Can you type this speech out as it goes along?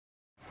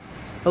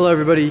Hello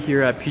everybody,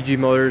 here at PG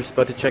Motors,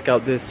 about to check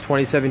out this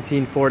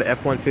 2017 Ford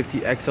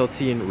F-150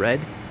 XLT in red.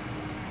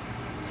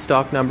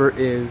 Stock number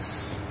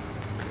is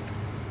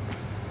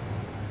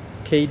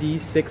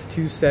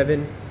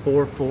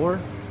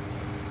KD62744.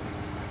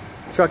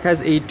 Truck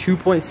has a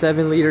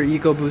 2.7 liter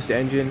EcoBoost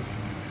engine.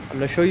 I'm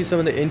going to show you some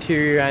of the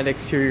interior and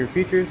exterior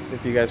features.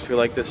 If you guys feel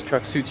like this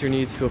truck suits your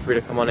needs, feel free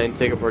to come on in and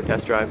take it for a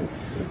test drive,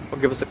 or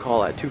give us a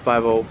call at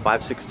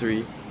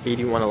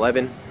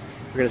 250-563-8111.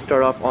 We're going to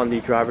start off on the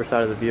driver's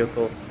side of the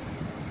vehicle.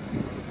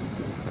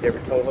 You have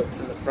your tow hooks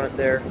in the front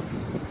there.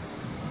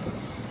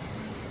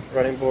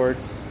 Running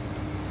boards.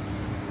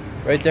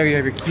 Right there you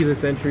have your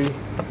keyless entry.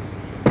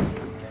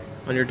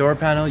 On your door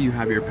panel you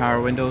have your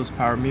power windows,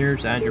 power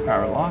mirrors, and your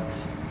power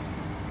locks.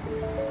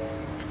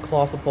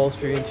 Cloth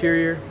upholstery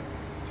interior.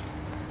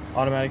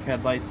 Automatic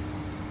headlights.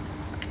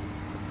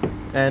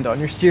 And on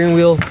your steering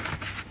wheel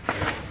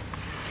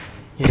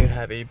you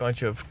have a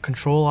bunch of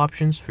control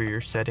options for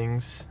your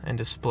settings and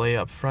display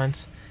up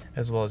front,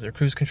 as well as your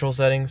cruise control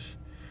settings,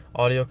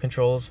 audio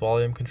controls,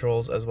 volume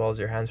controls, as well as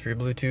your hands-free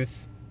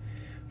Bluetooth.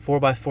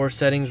 4x4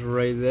 settings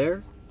right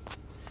there.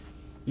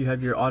 You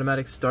have your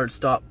automatic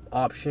start-stop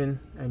option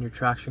and your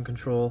traction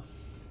control,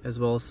 as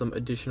well as some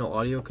additional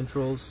audio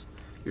controls,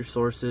 your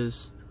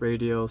sources,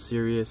 radio,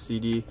 Sirius,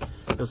 CD.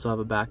 You also have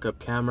a backup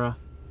camera.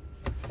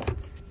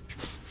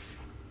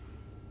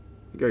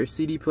 You got your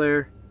CD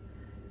player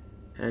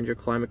and your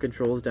climate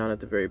controls down at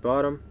the very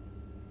bottom.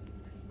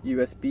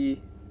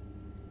 USB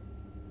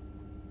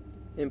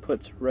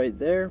inputs right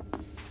there.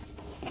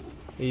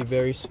 A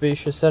very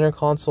spacious center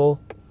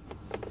console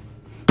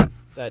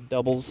that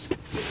doubles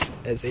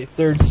as a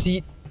third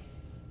seat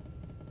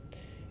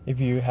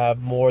if you have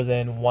more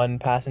than one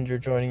passenger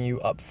joining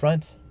you up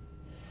front,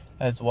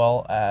 as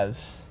well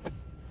as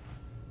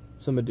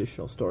some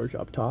additional storage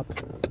up top.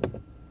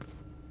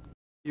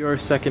 Your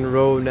second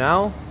row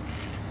now.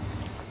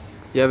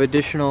 You have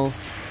additional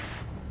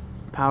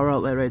power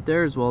outlet right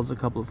there, as well as a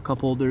couple of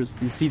cup holders.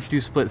 These seats do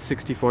split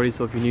 60-40,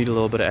 so if you need a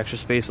little bit of extra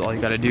space, all you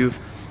gotta do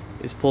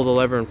is pull the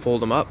lever and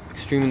fold them up.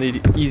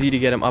 Extremely easy to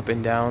get them up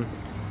and down.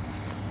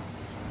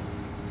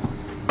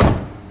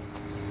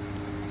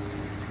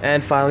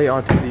 And finally,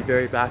 onto the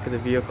very back of the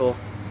vehicle,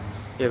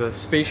 you have a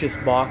spacious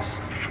box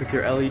with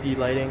your LED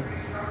lighting.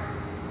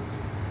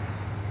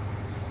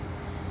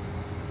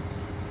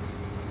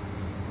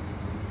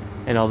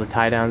 And all the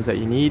tie downs that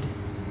you need.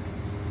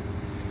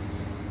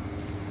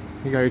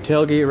 You got your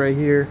tailgate right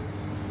here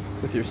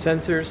with your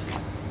sensors.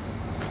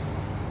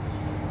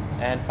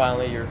 And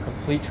finally, your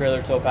complete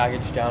trailer tow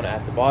package down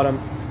at the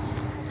bottom.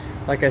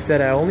 Like I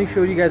said, I only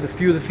showed you guys a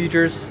few of the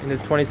features in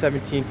this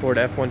 2017 Ford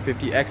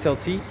F-150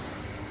 XLT.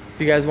 If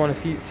you guys want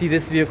to see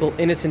this vehicle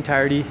in its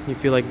entirety, you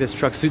feel like this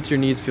truck suits your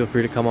needs, feel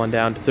free to come on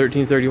down to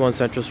 1331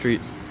 Central Street,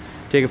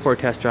 take it for a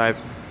test drive,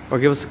 or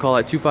give us a call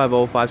at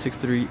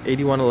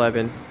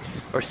 250-563-8111.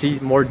 Or see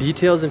more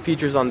details and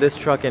features on this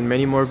truck and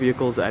many more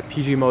vehicles at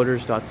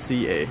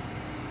pgmotors.ca.